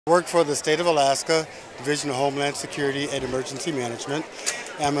I work for the state of Alaska, Division of Homeland Security and Emergency Management.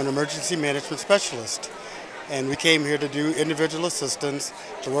 I'm an emergency management specialist, and we came here to do individual assistance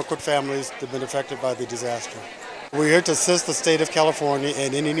to work with families that have been affected by the disaster. We're here to assist the state of California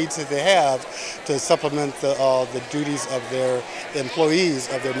in any needs that they have to supplement the duties of their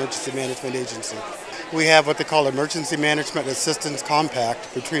employees of their emergency management agency. We have what they call Emergency Management Assistance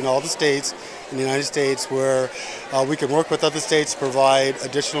Compact between all the states in the United States, where we can work with other states to provide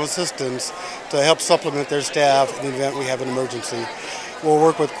additional assistance to help supplement their staff in the event we have an emergency. We'll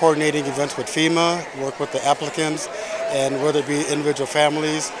work with coordinating events with FEMA, work with the applicants, and whether it be individual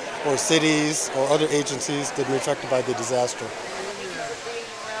families or cities or other agencies that have been affected by the disaster.